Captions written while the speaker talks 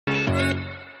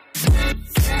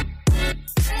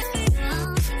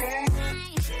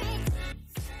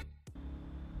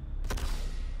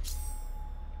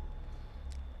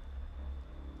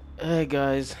Hey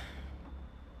guys,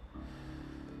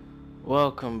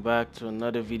 welcome back to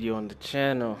another video on the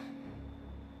channel.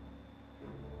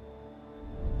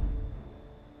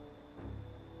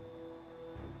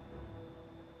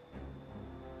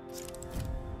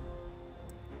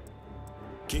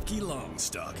 Kicky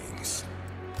Longstockings.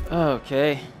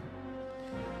 Okay,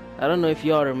 I don't know if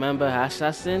y'all remember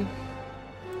Assassin,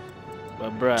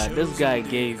 but bruh, this guy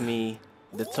gave me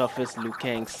the toughest Liu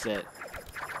Kang set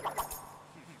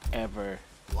ever.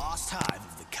 Lost hive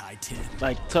of the Kai-10.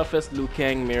 Like toughest Liu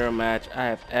Kang mirror match I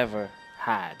have ever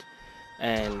had.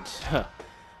 And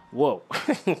whoa.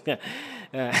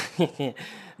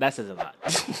 That says a lot.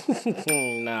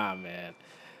 Nah, man.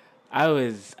 I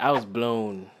was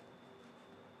blown.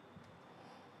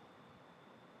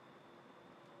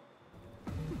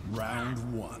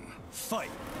 Round one. Fight.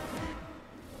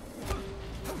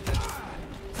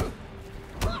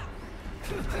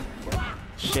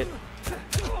 Shit.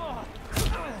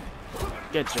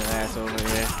 Get your ass over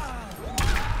here.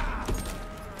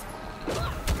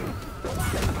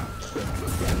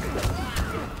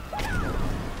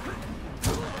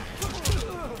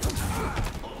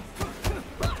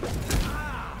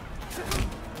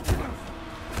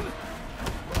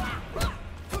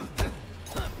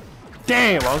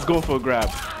 Damn, I was going for a grab.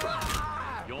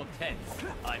 You're tense,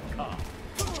 I'm calm.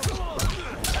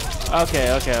 Okay.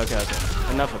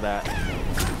 Enough of that.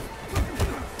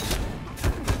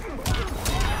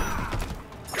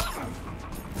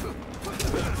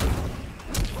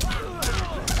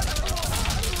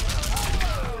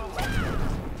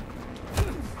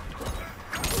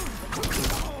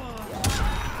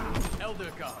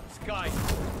 Elder God, Sky.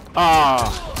 Ah.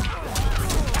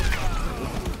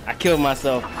 I killed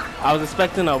myself. I was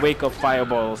expecting a wake-up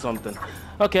fireball or something.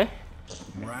 Okay.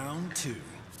 Round two.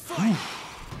 Fight.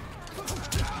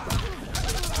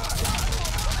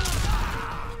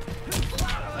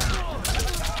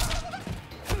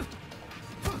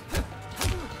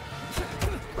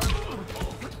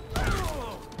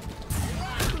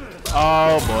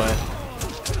 Oh boy.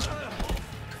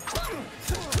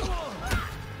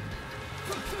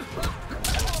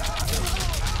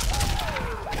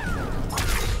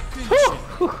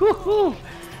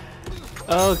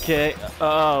 Okay.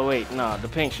 Oh wait, no, the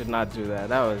pink should not do that.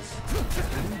 That was.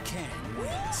 Liu Kang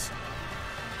wins.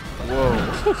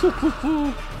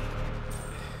 Whoa.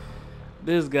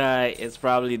 This guy is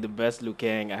probably the best Liu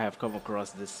Kang I have come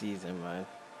across this season, man.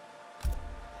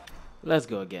 Let's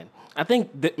go again. I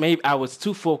think that maybe I was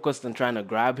too focused on trying to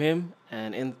grab him,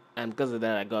 and because of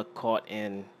that I got caught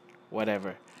in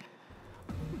whatever.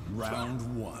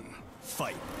 Round one.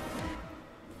 Fight.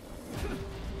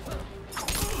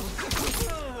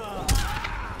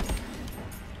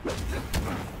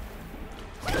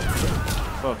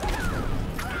 Fuck.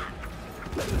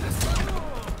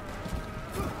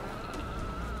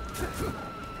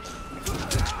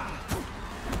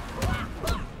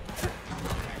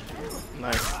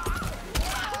 Nice.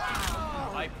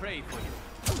 I pray for you.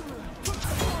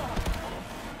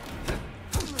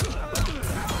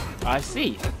 I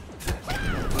see.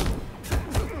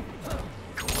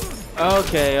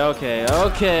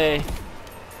 Okay.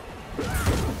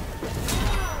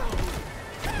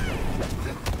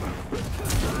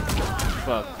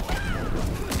 Fuck.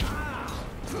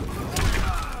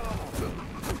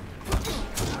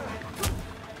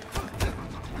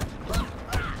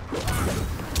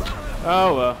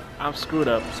 Oh well, I'm screwed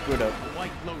up. The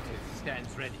White Lotus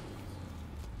stands ready.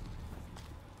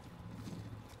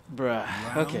 Bruh.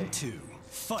 Round Okay. two.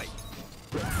 Fight.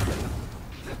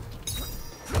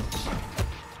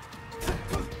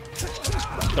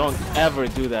 Don't ever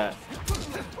do that.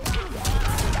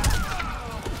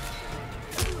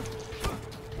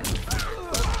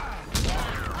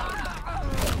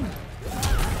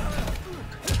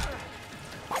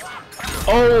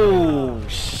 Oh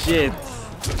shit.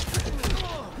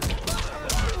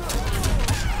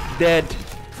 Dead.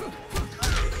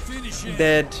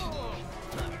 Dead.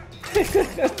 Liu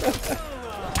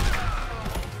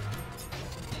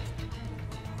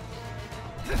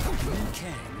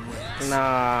Kang wins.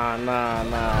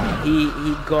 Nah.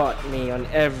 He got me on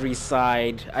every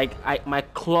side. My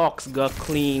clocks got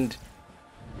cleaned.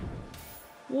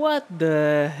 What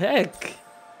the heck?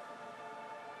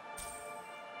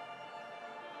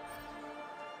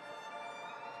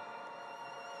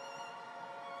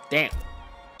 Damn.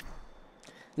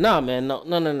 No, man, no.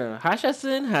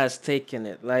 Hashashin has taken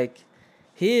it. Like,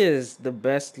 he is the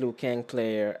best Liu Kang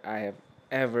player I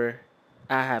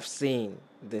have seen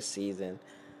this season.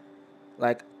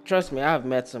 Like, trust me, I've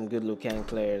met some good Liu Kang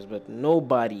players, but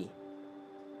nobody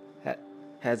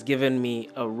has given me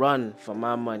a run for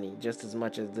my money just as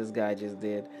much as this guy just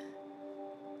did.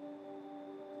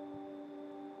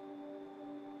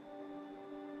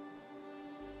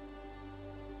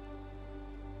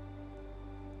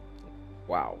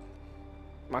 Wow.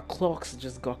 My clocks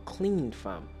just got cleaned,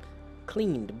 fam.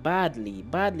 Cleaned. Badly.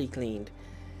 Badly cleaned.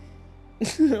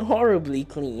 Horribly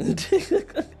cleaned.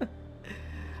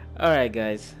 Alright,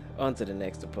 guys. On to the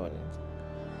next opponent.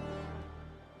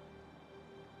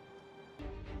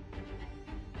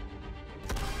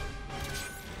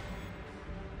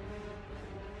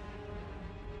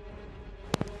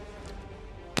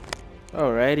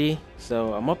 Alrighty.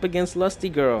 So, I'm up against Lusty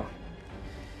Girl.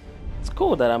 It's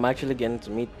cool that I'm actually getting to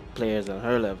meet players on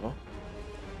her level.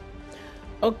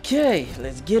 Okay,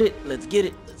 let's get it. Let's get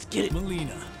it. Let's get it.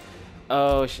 Melina.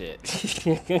 Oh shit.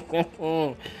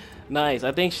 Nice.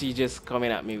 I think she's just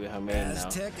coming at me with her main now.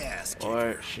 Aztec ass kicker.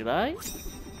 Or should I?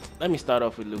 Let me start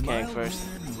off with Liu Kang first.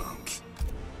 Mild-mannered monk.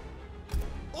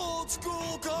 Old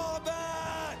school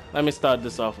combat. Let me start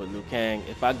this off with Liu Kang.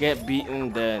 If I get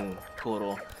beaten, then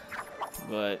Koro.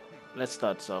 But let's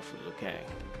start this off with Liu Kang.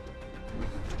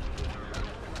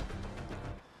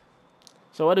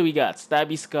 So what do we got?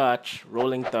 Stabby Scotch,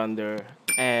 Rolling Thunder,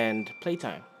 and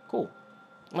Playtime. Cool.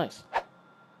 Nice.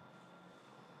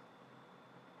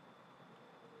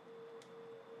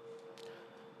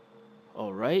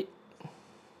 All right.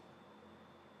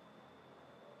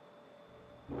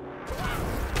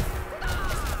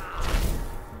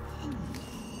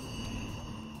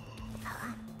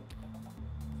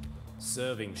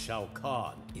 Serving Shao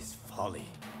Kahn is folly.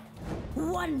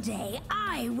 One day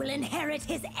I will inherit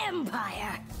his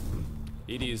empire.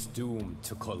 It is doomed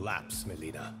to collapse,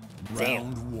 Melina.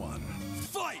 Round one.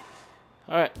 Fight.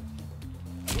 All right.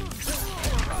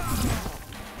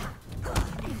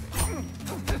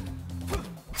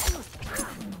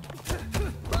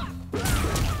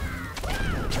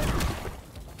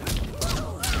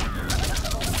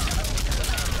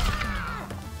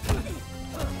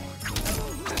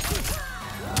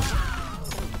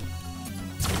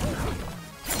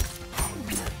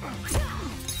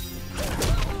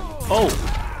 Oh.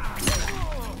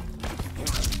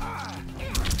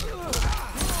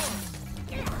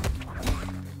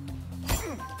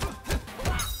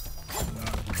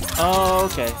 Oh,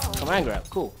 okay. Command grab.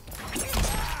 Cool.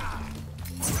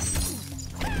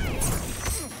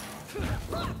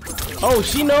 Oh,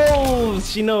 she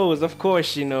knows. She knows. Of course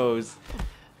she knows.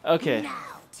 Okay.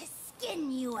 Now to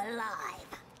skin you alive.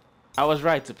 I was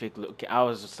right to pick Liu Kang. I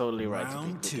was totally right to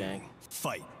Round pick two. Liu Kang.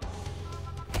 Fight.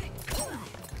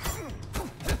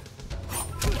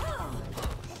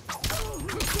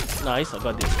 Nice. I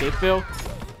got the escape fill.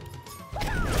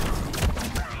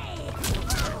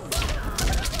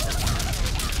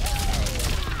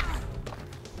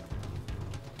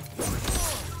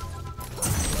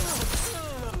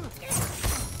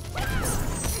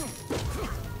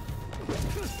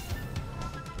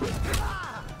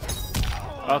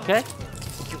 Okay.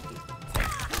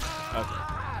 Okay.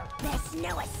 There's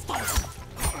no escape.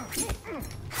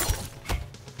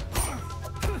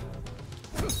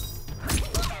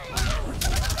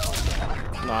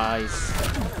 Nice.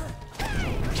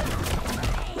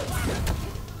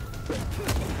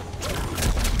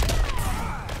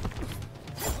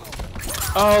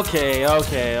 Okay,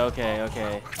 okay, okay,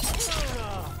 okay.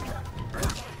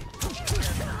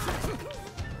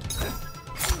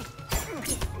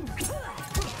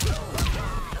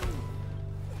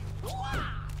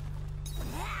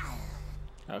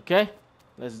 Okay,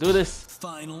 let's do this.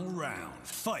 Final round.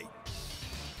 Fight.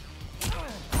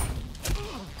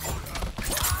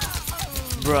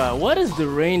 Bruh, what is the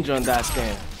range on that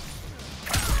thing?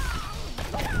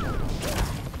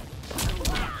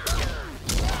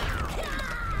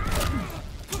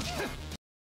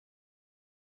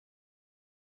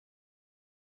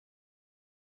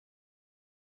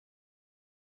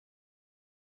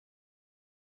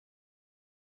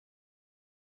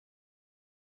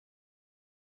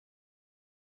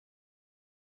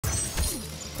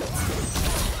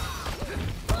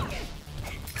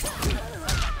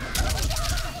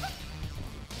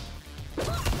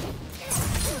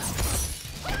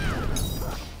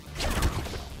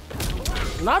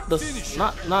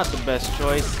 Not the best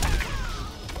choice.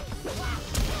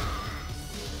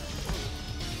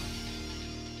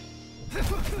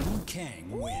 Liu Kang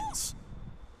wins.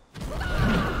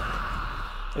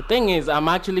 The thing is, I'm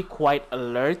actually quite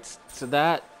alert to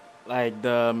that. Like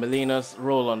the Melina's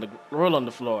roll on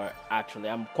the floor. Actually,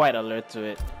 I'm quite alert to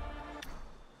it.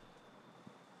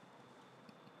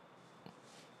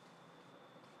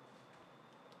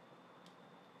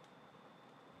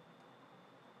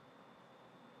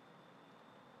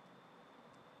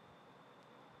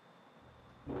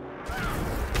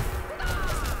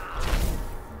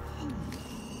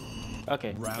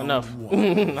 Okay, Round enough.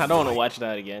 one. I don't want to watch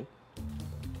that again.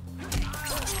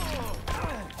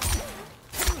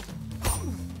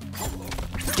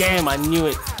 Damn, I knew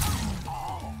it.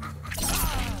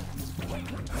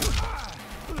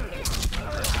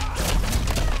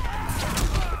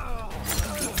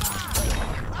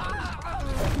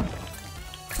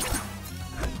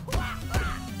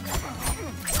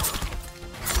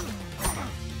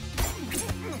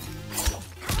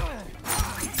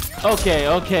 Okay,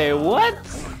 okay, what?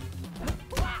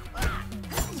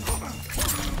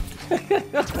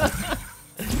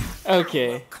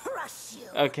 Okay. Crush you.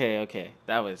 Okay, okay.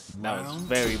 That was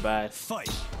very bad. Fight.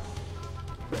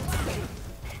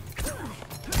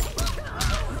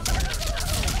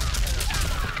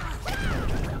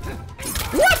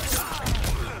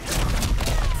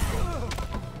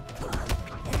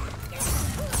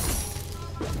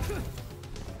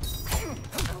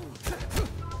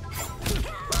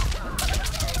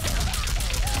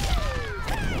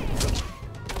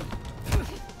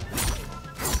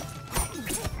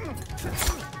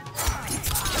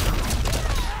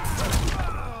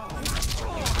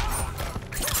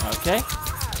 Okay.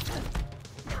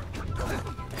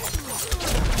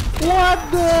 What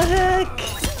the heck?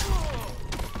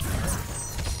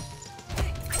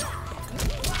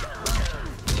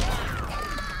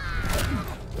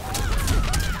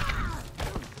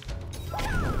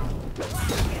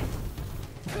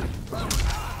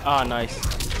 Oh, nice.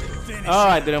 Oh,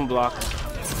 I didn't block.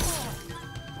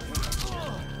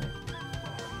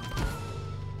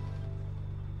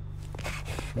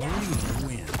 Melina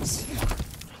wins.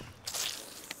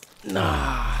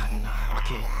 Nah,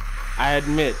 okay. I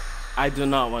admit, I do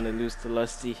not want to lose to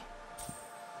Lusty.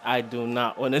 I do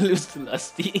not want to lose to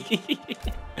Lusty.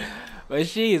 But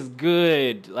she is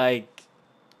good. Like,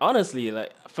 honestly,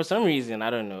 like, for some reason,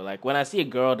 I don't know. Like, when I see a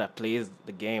girl that plays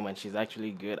the game and she's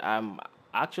actually good, I'm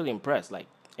actually impressed. Like,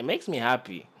 it makes me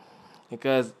happy.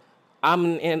 Because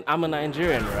I'm a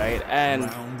Nigerian, right? And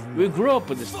we grew up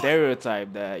with the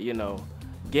stereotype that, you know,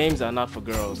 games are not for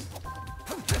girls.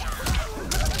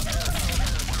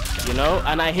 You know,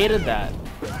 and I hated that.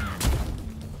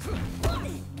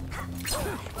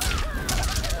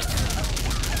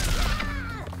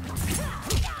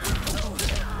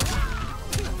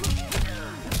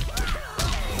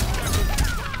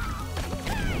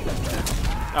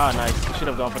 Oh, nice. Should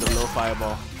have gone for the low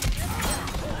fireball.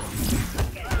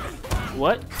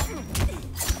 What?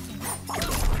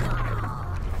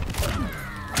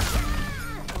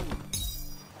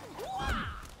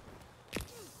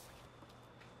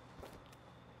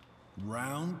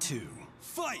 Round two.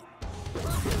 Fight.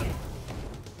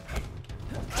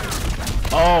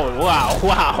 Oh, wow,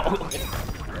 wow.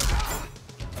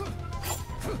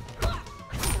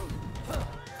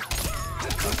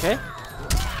 Okay.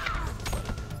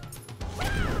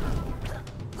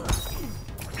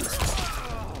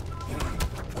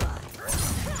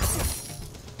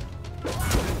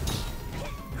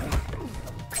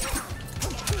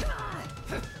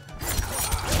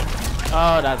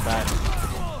 Oh, that's bad.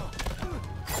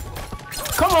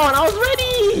 Come on, I was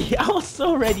ready! I was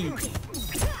so ready.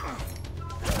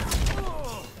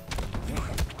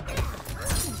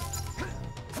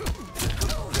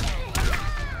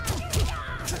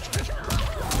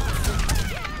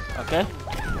 Okay.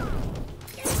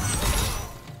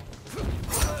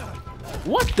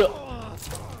 What the?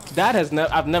 That has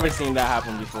I've never seen that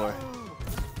happen before.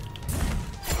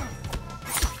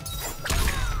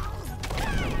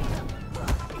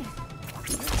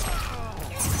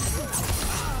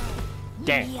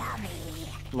 Dang. Yummy.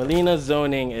 Melina's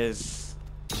zoning is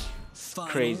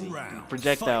Final crazy. round.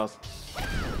 Projectiles.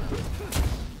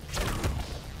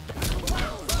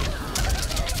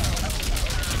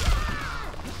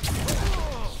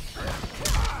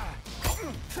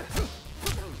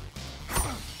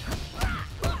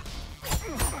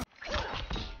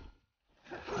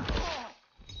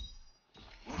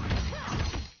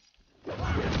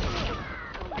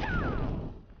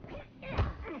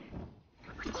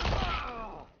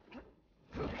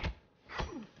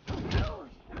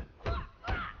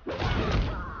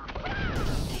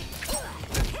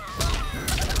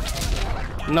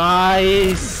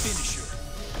 Nice.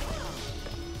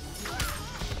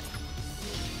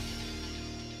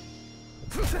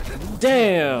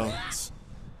 Damn.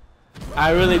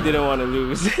 I really didn't want to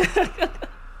lose.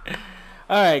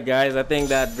 Alright guys, I think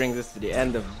that brings us to the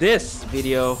end of this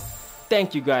video.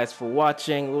 Thank you guys for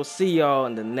watching. We'll see y'all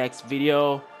in the next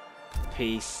video.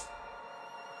 Peace.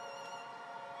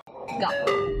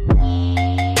 Go.